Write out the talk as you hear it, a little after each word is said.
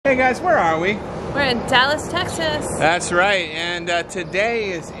Hey guys, where are we? We're in Dallas, Texas. That's right, and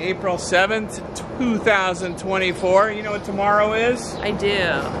today is April 7th, 2024. You know what tomorrow is? I do.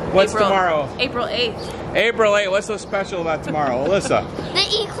 What's tomorrow? April 8th. April 8th. What's so special about tomorrow, Alyssa?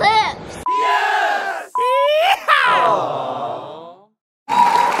 The eclipse! Yes!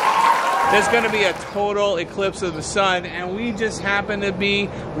 There's going to be a total eclipse of the sun, and we just happen to be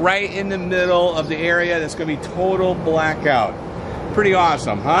right in the middle of the area that's going to be total blackout. Pretty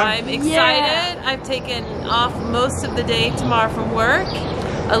awesome, huh? I'm excited. Yeah. I've taken off most of the day tomorrow from work.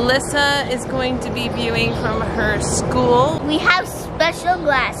 Alyssa is going to be viewing from her school. We have special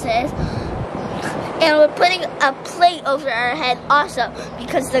glasses, and we're putting a plate over our head also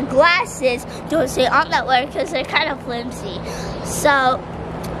because the glasses don't stay on that way because they're kind of flimsy. So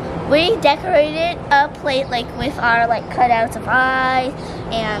we decorated a plate like with our like cutouts of eyes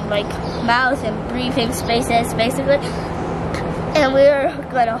and like mouth and breathing spaces basically. And we're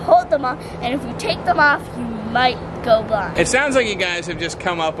gonna hold them off, and if you take them off, you might go blind. It sounds like you guys have just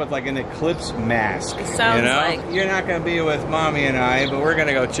come up with like an eclipse mask. It sounds, you know? Like you're not gonna be with Mommy and I, but we're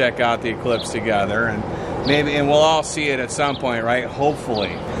gonna go check out the eclipse together, and we'll all see it at some point, right?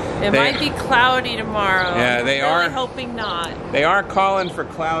 Hopefully. It might be cloudy tomorrow. Yeah, they are. Really hoping not. They are calling for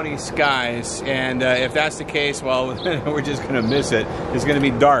cloudy skies, and if that's the case, well, we're just gonna miss it. It's gonna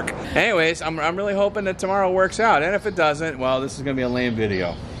be dark. Anyways, I'm really hoping that tomorrow works out, and if it doesn't, well, this is gonna be a lame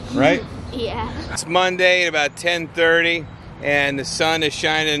video, right? Yeah. It's Monday at about 10:30, and the sun is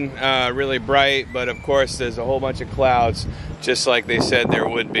shining really bright, but of course, there's a whole bunch of clouds, just like they said there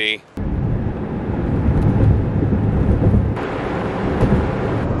would be.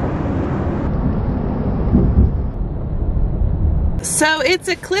 So it's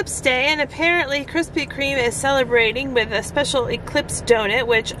Eclipse Day, and apparently Krispy Kreme is celebrating with a special Eclipse donut,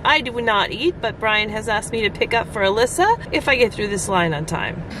 which I do not eat, but Brian has asked me to pick up for Alyssa if I get through this line on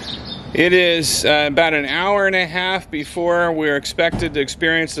time. It is about an hour and a half before we're expected to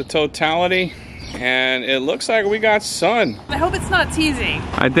experience the totality, and it looks like we got sun. I hope it's not teasing.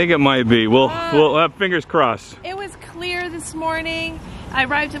 I think it might be. We'll have fingers crossed. It was clear this morning. I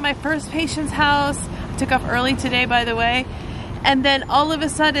arrived at my first patient's house. I took off early today, by the way. And then all of a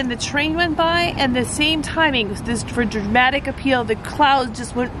sudden the train went by, and the same timing, this for dramatic appeal, the clouds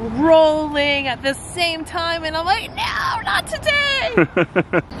just went rolling at the same time, and I'm like, no, not today!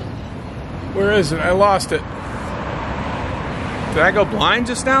 Where is it? I lost it. Did I go blind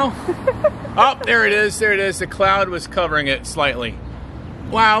just now? Oh, there it is, there it is. The cloud was covering it slightly.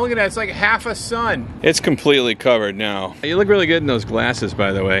 Wow, look at that, it's like half a sun. It's completely covered now. You look really good in those glasses,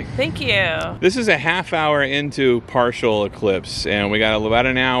 by the way. Thank you. This is a half hour into partial eclipse, and we got about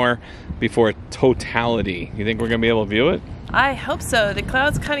an hour before totality. You think we're gonna be able to view it? I hope so. The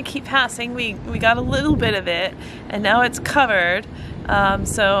clouds kind of keep passing. We got a little bit of it, and now it's covered.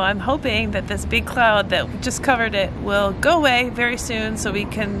 So I'm hoping that this big cloud that just covered it will go away very soon so we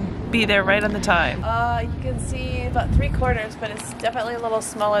can be there right on the time. You can see about 3/4, but it's definitely a little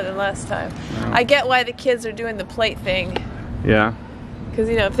smaller than last time. I get why the kids are doing the plate thing. Yeah. Because,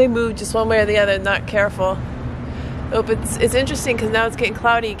 you know, if they move just one way or the other, not careful. Oh, but it's interesting because now it's getting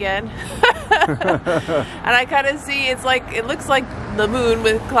cloudy again. And I kind of see it looks like the moon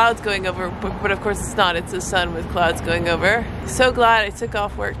with clouds going over, but of course it's not. It's the sun with clouds going over. So glad I took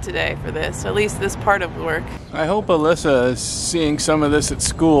off work today for this, at least this part of work. I hope Alyssa is seeing some of this at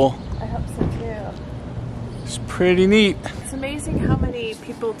school. I hope so too. It's pretty neat. It's amazing how many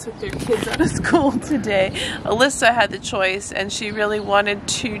people took their kids out of school today. Alyssa had the choice, and she really wanted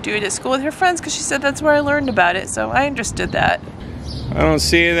to do it at school with her friends because she said that's where I learned about it, so I understood that. I don't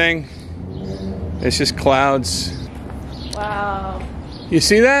see anything. It's just clouds. Wow. You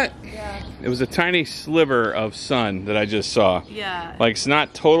see that? Yeah. It was a tiny sliver of sun that I just saw. Yeah. Like, it's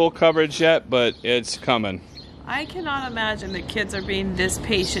not total coverage yet, but it's coming. I cannot imagine that kids are being this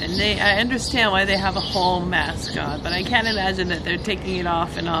patient. I understand why they have a whole mask on, but I can't imagine that they're taking it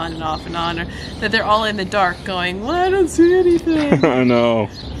off and on and off and on, or that they're all in the dark going, well, I don't see anything. I know.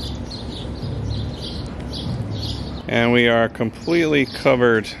 And we are completely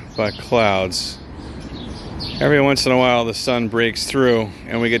covered by clouds. Every once in a while the sun breaks through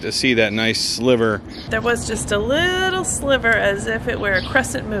and we get to see that nice sliver. There was just a little sliver as if it were a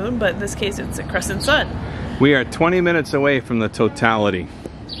crescent moon, but in this case it's a crescent sun. We are 20 minutes away from the totality.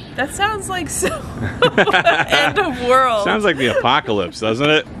 That sounds like so end of world. Sounds like the apocalypse, doesn't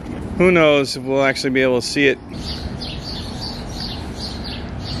it? Who knows if we'll actually be able to see it.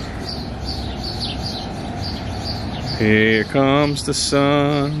 Here comes the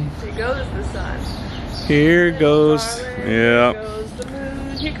sun. Here goes the sun. Here goes, Here goes the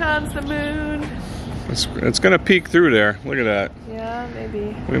moon. Here comes the moon. It's gonna peek through there. Look at that. Yeah,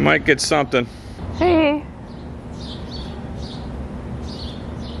 maybe. We might get something. Hey.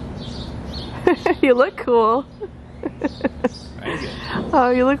 You look cool. Thank you. Oh,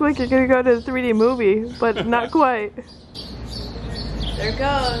 you look like you're gonna go to a 3D movie, but not quite. There it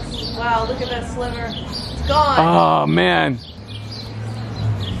goes. Wow, look at that sliver. It's gone. Oh man.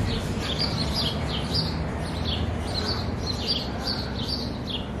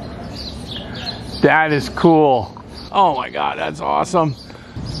 That is cool. Oh my God, that's awesome.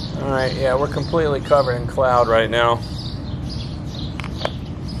 All right, yeah, we're completely covered in cloud right now.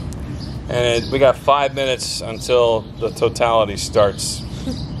 And we got 5 minutes until the totality starts.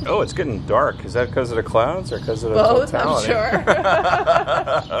 Oh, it's getting dark. Is that because of the clouds or because of the totality?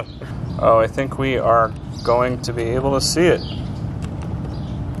 I'm sure. Oh, I think we are going to be able to see it.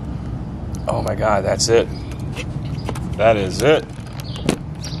 Oh my God, that's it. That is it.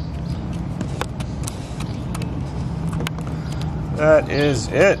 That is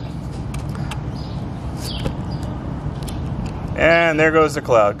it. And there goes the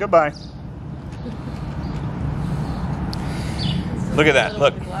cloud. Goodbye. Look at that.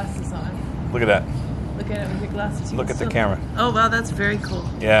 Look. Glasses on. Look at that. Look at it with your glasses. Look at the camera. Oh wow, that's very cool.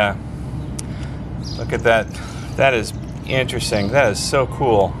 Yeah. Look at that. That is interesting. That is so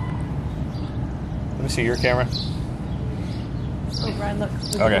cool. Let me see your camera. Oh, Brian, look.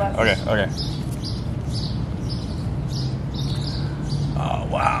 Okay. Oh,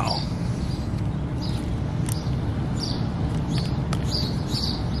 wow.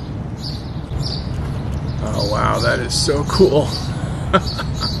 Oh, wow, that is so cool.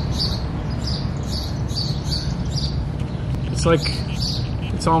 It's like,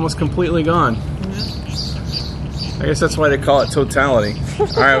 it's almost completely gone. I guess that's why they call it totality. All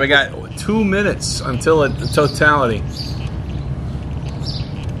right, we got 2 minutes until the totality.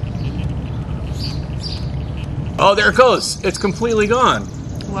 Oh, there it goes. It's completely gone.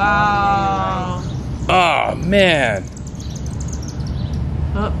 Wow. Oh, man.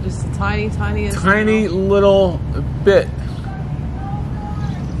 Oh, just a Tiny little bit.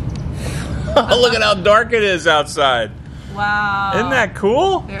 Look at how dark it is outside. Wow. Isn't that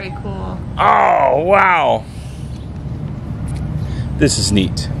cool? Very cool. Oh, wow. This is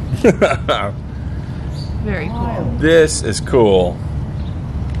neat. Very cool. This is cool.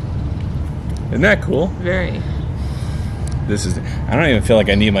 Isn't that cool? Very. This is. I don't even feel like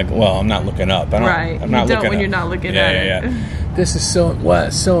I need my. Well, I'm not looking up. Right. I'm not you looking don't when up. you're not looking at it. Yeah. This is so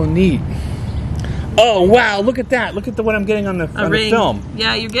neat. Oh wow! Look at that! Look at what I'm getting on the film.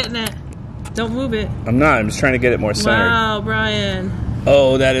 Yeah, you're getting it. Don't move it. I'm not. I'm just trying to get it more centered. Wow, Brian.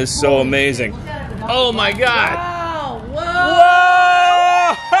 Oh, that is so amazing. Oh my God!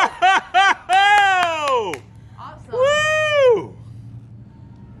 Wow! Whoa! Awesome. Woo!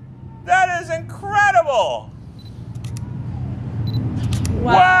 That is incredible!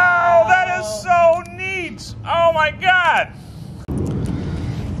 Wow, that is so neat! Oh my God!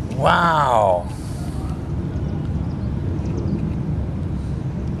 Wow.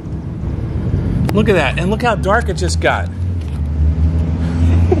 Look at that, and look how dark it just got.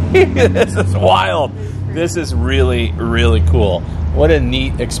 This is wild. This is really, really cool. What a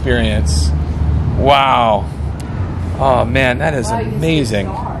neat experience. Wow. Oh man, that is amazing.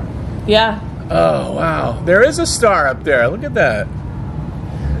 Yeah. Oh wow. There is a star up there. Look at that.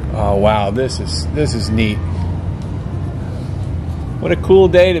 Oh wow, this is neat. What a cool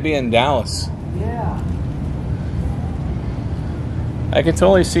day to be in Dallas. Yeah. I can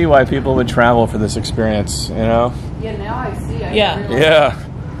totally see why people would travel for this experience, you know? Yeah, now I see. Yeah. Yeah.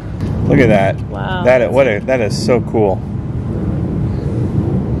 Look at that. Wow. That is so cool.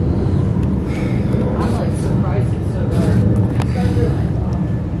 I'm like surprised it's so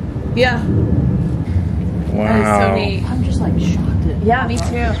dark. Yeah. Wow. That is so neat. I'm just like shocked at Yeah, me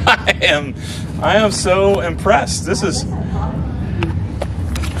too. I am so impressed. This is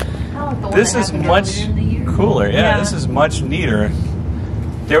much cooler. Yeah, this is much neater.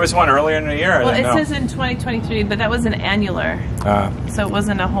 There was one earlier in the year. Well, it says in 2023, but that was an annular. So it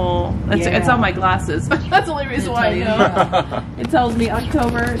wasn't a whole. It's on my glasses. That's the only reason why I know. It tells me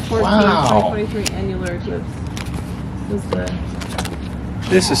October 14th, 2023 annular eclipse. Was the.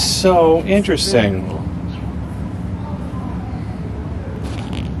 This is so interesting. Cool.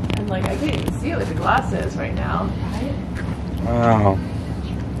 And like I can't even see it with the glasses right now. Right? Wow.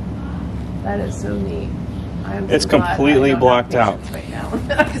 That is so neat. It's completely blocked out right now.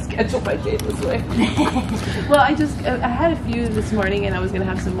 I just scheduled my day this way. Well, I had a few this morning, and I was going to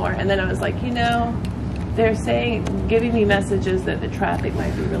have some more, and then I was like, you know, they're giving me messages that the traffic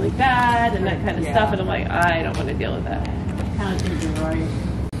might be really bad and that kind of stuff, and I'm like, I don't want to deal with that. kind of think you're right.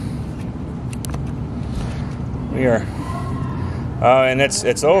 We are. Oh, and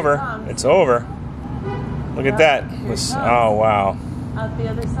it's over. It's over. Look at that. Oh, wow. Out the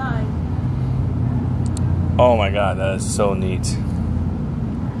other side. Oh my God, that is so neat.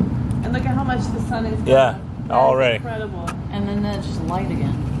 And look at how much the sun is gone. Yeah, That already. is incredible. And then that's just light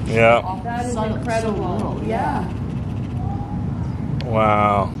again. Yeah. That is So incredible. little, Yeah.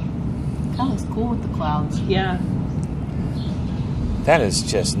 Wow. That was cool with the clouds. Yeah. That is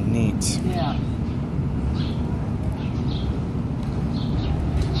just neat. Yeah.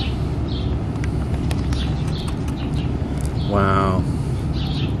 Wow.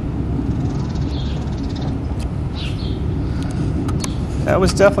 That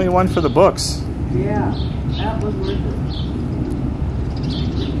was definitely one for the books. Yeah. That was worth it.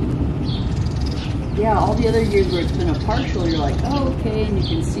 Yeah, all the other years where it's been a partial, you're like, oh, okay, and you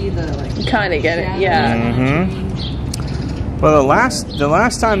can see the like. You kind of get it. shadow Yeah. Mhm. Well, the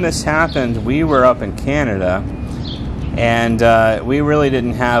last time this happened, we were up in Canada, and we really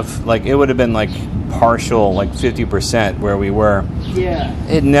didn't have, like, it would have been like partial, like 50% where we were. Yeah.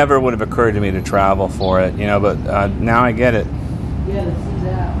 It never would have occurred to me to travel for it, you know, but now I get it. Yeah, to see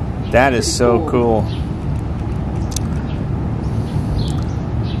that. That is so Pretty cool.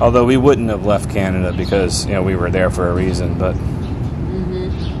 Although we wouldn't have left Canada because, you know, we were there for a reason, but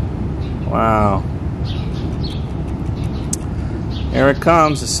wow. Here it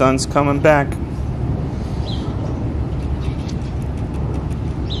comes. The sun's coming back.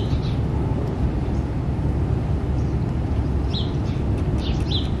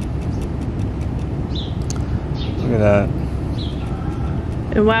 Look at that.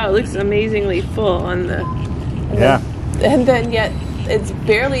 And wow, it looks amazingly full on the. Yeah. And then yet it's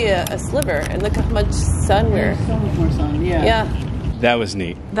barely a sliver. And look how much sun we're. So much more sun. Yeah. Yeah. That was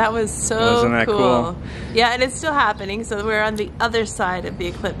neat. That was so Wasn't that cool? Yeah, and it's still happening. So we're on the other side of the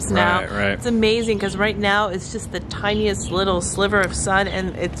eclipse now. Right. It's amazing because right now it's just the tiniest little sliver of sun,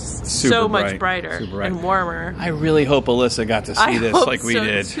 and it's Super so bright. much brighter Super bright. and warmer. I really hope Alyssa got to see I this hope like we so,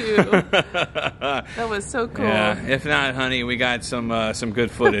 did. too. That was so cool. Yeah. If not, honey, we got some good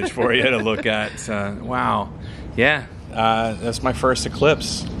footage for you to look at. Wow. Yeah. That's my first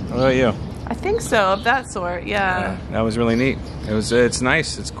eclipse. What about you? I think so, of that sort. Yeah. That was really neat. It's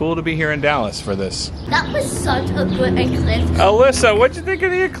nice. It's cool to be here in Dallas for this. That was such a good eclipse. Alyssa, what'd you think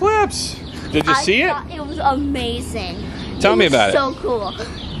of the eclipse? Did you see I it? thought it was amazing. Tell me about it. So cool.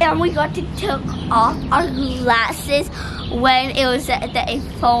 And we got to take off our glasses when it was a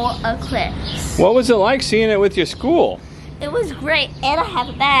full eclipse. What was it like seeing it with your school? It was great, and I have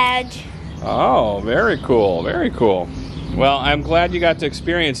a badge. Oh, very cool. Very cool. Well, I'm glad you got to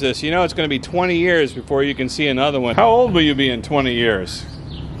experience this. You know, it's going to be 20 years before you can see another one. How old will you be in 20 years?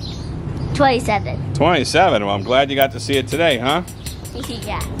 27. 27. Well, I'm glad you got to see it today, huh?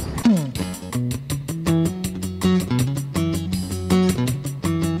 Yeah.